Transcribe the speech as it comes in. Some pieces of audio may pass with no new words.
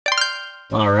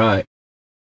All right.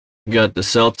 You got the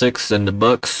Celtics and the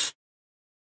Bucks.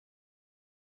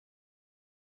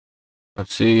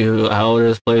 Let's see how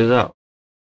this plays out.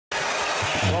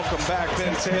 Welcome back,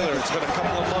 Ben Taylor. It's been a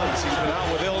couple of months. He's been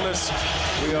out with illness.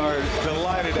 We are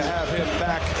delighted to have him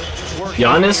back working.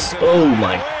 Giannis? Oh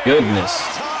my goodness.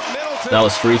 That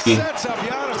was freaky. Sets up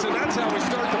Giannis, and that's how we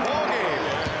start the ball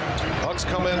game. Bucks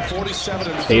come in 47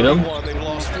 and 31. Tatum. They've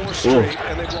lost 4 straight,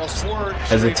 and they've lost 4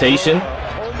 hesitation.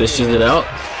 Dishes it out.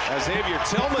 As Xavier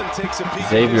Tillman takes a peek.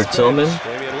 Xavier Tillman.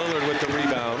 Damian Lillard with the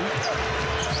rebound.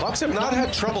 Bucks have not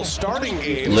had trouble starting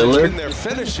games. Lillard. It's been their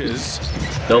finishes.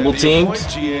 Double teamed.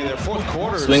 Their fourth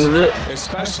quarters, swings it.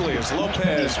 Especially as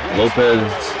Lopez.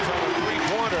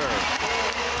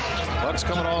 Bucks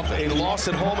coming off a loss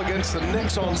at home against the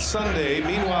Knicks on Sunday.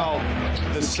 Meanwhile,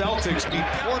 the Celtics beat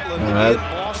Portland in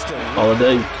Boston.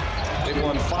 Holiday. They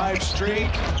won 5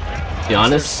 straight.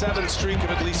 Giannis. 7 streak of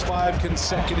at least 5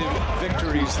 consecutive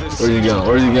victories this season. Where's he going?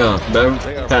 Where's he going?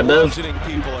 Bev? Pat Bev?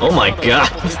 Oh my God.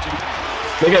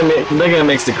 That guy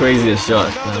makes the craziest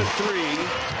shot.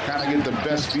 Kind of get the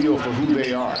best feel for who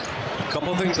they are.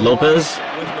 Couple things. Lopez?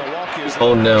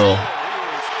 Oh no.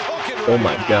 Oh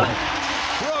my God.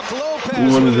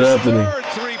 What is happening?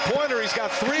 3-pointer. He's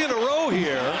got 3 in a row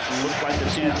here. Looks like the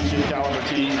championship caliber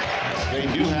team. They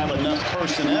do have enough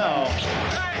personnel.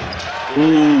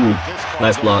 Ooh,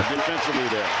 nice block.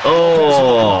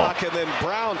 Oh. And then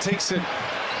Brown takes it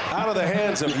out of the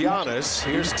hands of Giannis.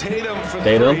 Here's Tatum for the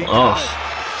Tatum. Oh.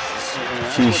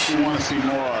 That's what you want to see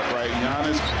more of, right?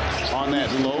 Giannis on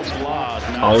that low block.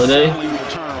 Holiday.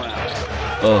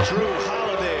 Oh. Drew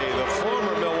Holiday, the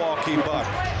former Milwaukee Buck.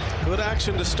 Good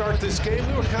action to start this game.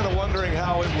 We were kind of wondering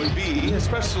how it would be,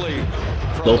 especially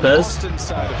from Lopez. the Boston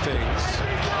side of things.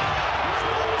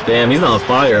 Damn, he's on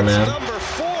fire, man. Number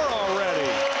 4 already.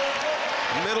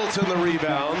 Middleton the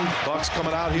rebound. Bucks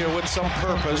coming out here with some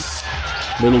purpose.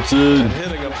 Middleton. And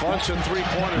hitting a bunch of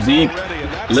 3-pointers Zeke. already.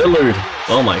 And that's Lillard.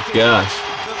 Oh my gosh.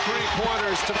 the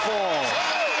 3-pointers to fall.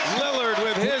 Lillard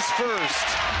with his first.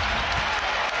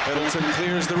 Middleton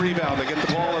clears the rebound. They get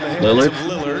the ball in the hands Lillard. of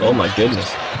Lillard. Oh my goodness.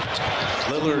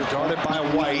 Lillard guarded by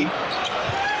White.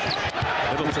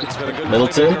 Middleton's been a good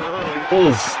Middleton.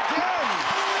 Oof.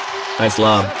 Nice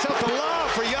lob. That's up the lob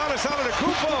for Giannis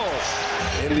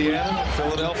Antetokounmpo. Indiana,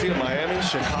 Philadelphia, Miami,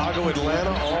 Chicago,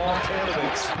 Atlanta, all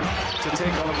candidates to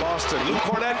take on Boston. Luke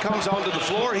Cornett comes onto the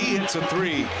floor. He hits a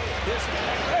 3.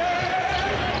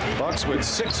 Bucks with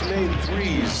 6 made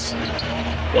threes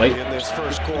White. in this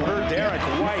first quarter. Derek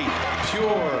White,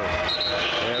 pure.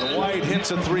 And White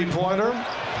hits a 3-pointer.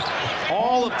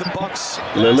 All of the Bucks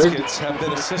Lillard. baskets have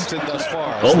been assisted thus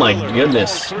far. Oh my Lillard,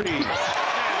 goodness.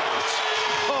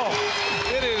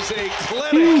 It is a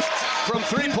clinic from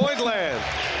 3-point land.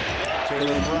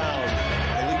 Jaylen Brown,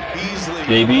 Malik Beasley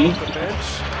JB. off the bench.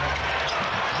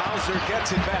 Hauser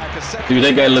gets it back. A second. Dude,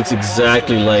 that guy looks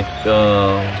exactly like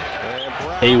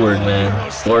Hayward, man.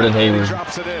 Gordon Hayward.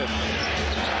 Drops it in.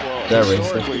 That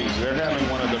Historically, racist. they're having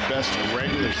one of the best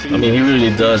regular seasons. I mean, he really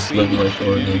does look like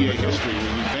Gordon NBA Hayward. history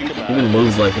when you think about He even it.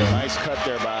 moves like him. Nice cut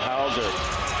there by Hauser.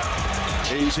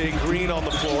 AJ Green on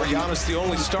the floor. Giannis the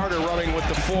only starter running with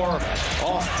the 4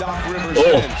 off Doc Rivers'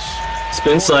 Oh. bench.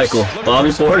 Spin cycle. Bobby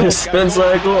Portis spin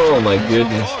cycle. Oh my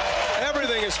goodness.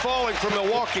 Everything is falling for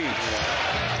Milwaukee.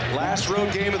 Last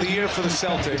road game of the year for the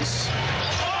Celtics.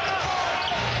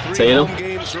 3 Tatum. home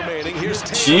games remaining. Here's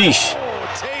Tatum. Sheesh. Oh,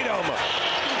 Tatum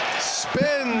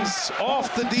spins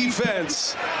off the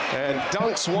defense and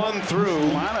dunks one through.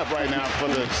 Lineup right now for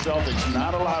the Celtics.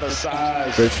 Not a lot of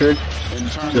size. Richard. In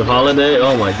terms To of Holiday.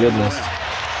 Oh my goodness.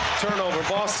 Turnover,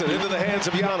 Boston into the hands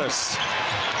of Giannis.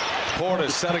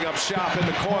 Portis setting up shop in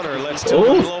the corner. Let's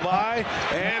Tatum blow by.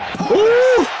 And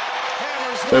Portis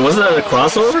hammers. Wait, wasn't that a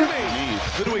crossover?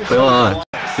 Wait, hold on.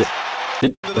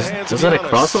 Was that a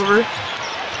crossover?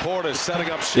 Portis setting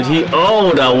up shop. Did he?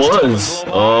 Oh, that was.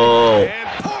 Oh.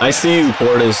 I see you,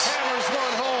 Portis.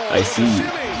 I see you.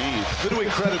 Who do we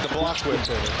credit the block with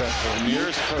then at that point? the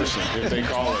nearest person, if they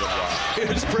call it a block.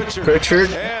 Here's Pritchard.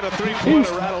 Pritchard. And a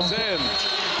 3-pointer rattles in.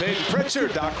 Peyton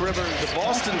Pritchard, Doc Rivers, the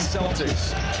Boston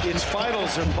Celtics. It's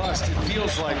finals or bust, it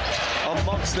feels like,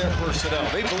 amongst their personnel.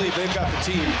 They believe they've got the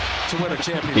team to win a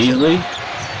championship. Beasley.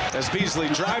 As Beasley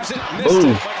drives it, missed Ooh,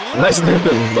 it. But nice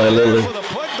nipping by Lillard. For the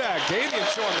putback, Damian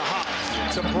showing the hop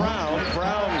to Brown.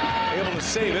 Brown able to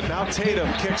save it. Now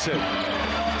Tatum kicks it.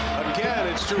 Again,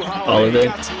 it's Drew Holiday.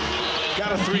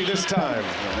 Got a 3 this time.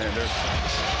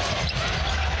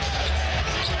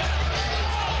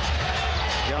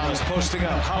 Giannis posting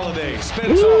up. Holiday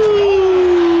spins off.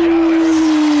 Giannis.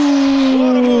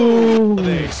 What a move.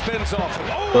 Holiday spins off.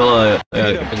 Well,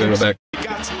 I gotta go back.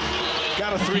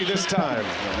 Got a 3 three this time.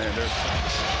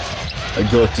 I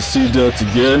got to see that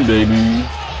again, baby.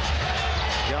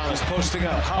 Giannis posting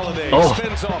up. Holiday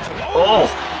spins off. And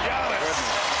Giannis.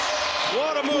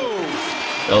 What a move.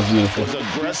 That was beautiful. Was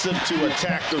aggressive to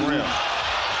attack the rim.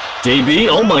 JB,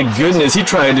 oh my goodness, he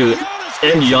tried to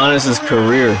end Giannis's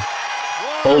career.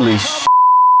 Holy sh**.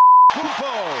 Brown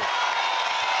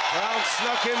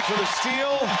snuck in for the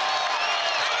steal.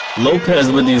 Lopez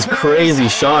with these crazy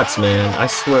shots, man. I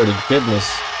swear to goodness.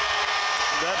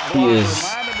 He is...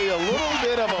 Reminded me a little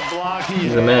bit of a block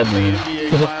He's a madman.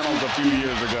 Finals a few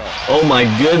years ago. Oh my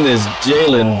goodness,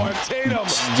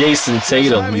 Jason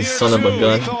Tatum, you son of a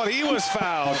gun. He thought he was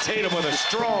fouled. Tatum with a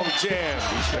strong jam.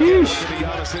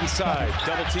 Inside.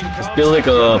 Double team comes. Feels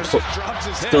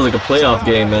like a playoff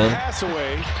game, man.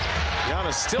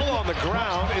 Giannis still on the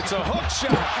ground. It's a hook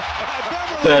shot.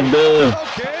 Bad move.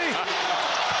 Okay.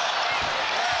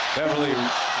 Beverly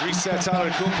resets out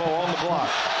of Kumpo on the block.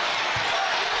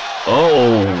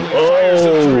 Oh.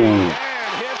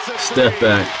 Step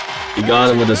back. You got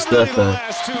him with a step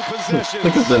back.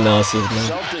 Look at the nonsense,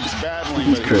 man. Celtics battling,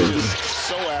 He's crazy.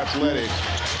 So athletic.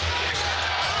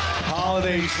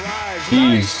 Holiday drives.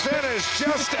 Nice finish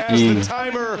just as the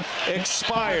timer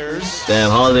expires. Damn,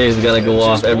 Holiday's gonna go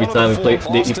off every time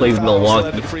he plays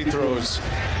Milwaukee. The free throws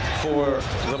for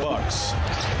the Bucks.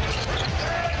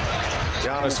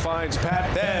 Giannis finds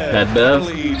Pat Bev.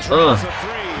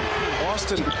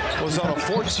 Boston was on a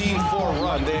 14-4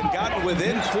 run. They had gotten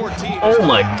within 14. Oh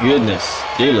my goodness,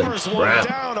 Jalen Brown.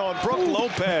 Down on Brook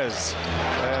Lopez,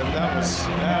 and that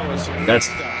was. That's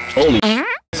holy.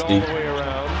 All the way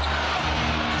around.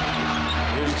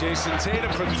 Here's Jason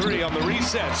Tatum for three on the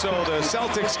reset. So the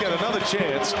Celtics get another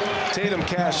chance. Tatum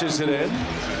cashes it in.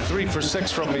 3 for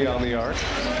 6 from beyond the arc.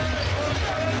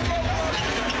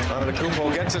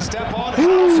 Antetokounmpo gets a step on.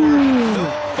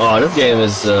 Oh, this game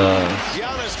is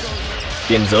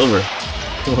game's over.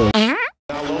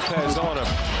 Now Lopez on him.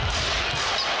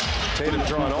 Tatum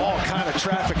drawing all kind of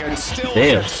traffic and still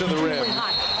gets to the rim.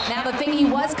 Now the thing, he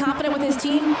was confident with his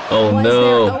team. Oh was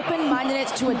no. their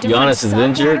open-mindedness to a different Giannis is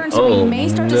injured. pattern, so Oh we may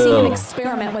start to see no. an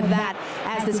experiment with that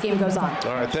as this game goes on.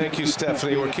 All right, thank you,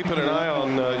 Stephanie. We're keeping an eye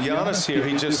on Giannis here.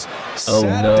 He just Oh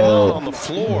sat no. down on the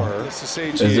floor.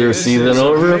 Is there a season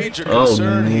over? Oh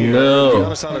no.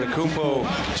 Giannis Antetokounmpo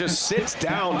just sits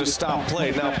down to stop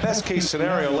play. Now, best case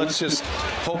scenario, let's just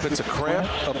hope it's a cramp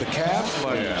of the calf.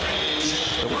 But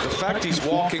the fact he's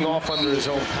walking off under his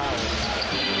own power.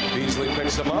 Beasley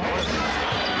picks him up.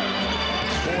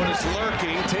 Ford is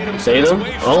lurking. Tatum?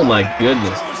 Oh my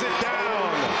goodness.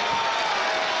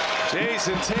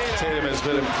 Jason Tatum has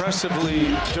been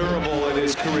impressively durable in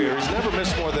his career. He's never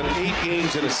missed more than 8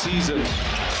 games in a season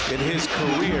in his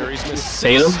career. He's missed 6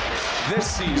 Tatum? this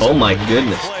season. Oh my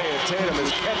goodness. Tatum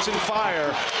is catching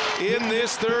fire in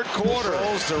this third quarter.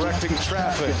 Directing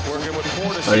traffic, working with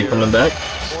Portis. Are you coming back?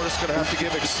 Portis going to have to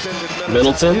give extended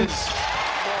Middleton?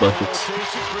 Buckets.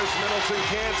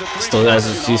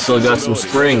 He still got some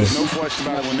springs. No question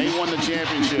about it. When they won the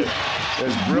championship,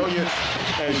 as brilliant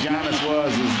as Giannis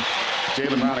was,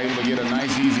 Jaylen Brown able to get a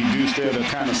nice, easy deuce there to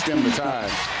kind of stem the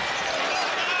tide.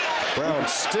 Brown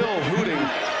still hooting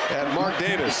at Mark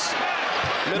Davis.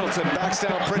 Middleton backs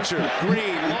down Pritchard.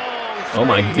 Green, long. Oh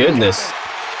my goodness.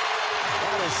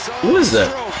 Who is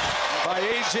that? By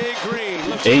AJ Green.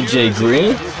 AJ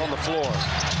Green? On the floor.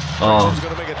 Oh.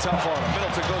 Going to make it tough on him.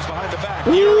 Middleton goes behind the back.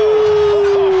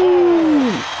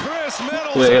 Chris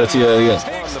Middleton. Wait, I gotta see that again.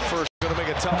 On the first, going to make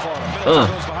it tough on him. Middleton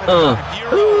goes behind the back.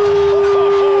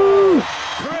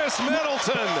 Chris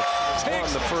Middleton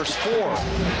takes the first 4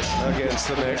 against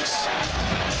the Knicks.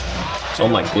 Oh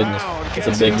my goodness.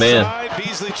 That's a big man.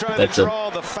 That's a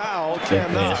big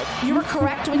man. You were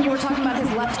correct when you were talking about his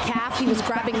left calf. He was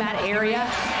grabbing that area.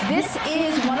 This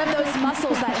is one of those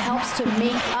muscles that helps to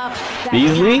make up that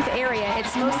Beasley? calf area.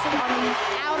 It's mostly on the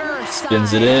outer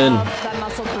Spins side it in. of that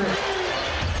muscle group.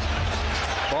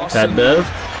 Pat Bev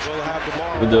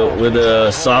with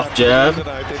a soft jab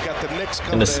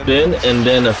and a spin and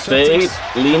then a fade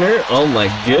leaner. Oh my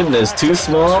goodness, too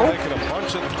small.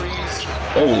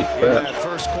 Holy crap. That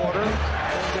first quarter,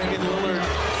 Damian Lillard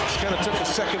kind of took a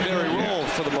secondary role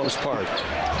for the most part.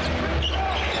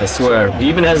 I swear, he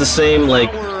even has the same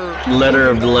like letter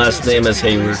of the last name as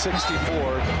Hayward.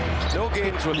 64. No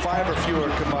games with 5 or fewer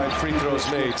combined free throws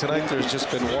made. Tonight there's just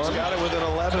been 1. Got it within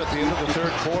 11 at the end of the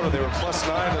third quarter. They were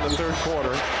 +9 in the third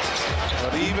quarter.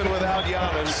 But even without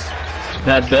Giannis,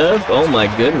 Pat Bev? Oh my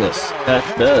goodness. Pat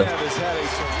Bev.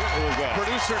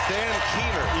 Producer Dan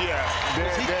Keener. Yeah.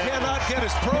 He cannot get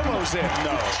his promos in.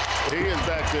 No, he is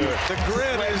back there. The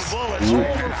grid is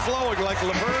overflowing like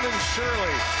Laverne and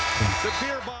Shirley. The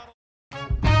beer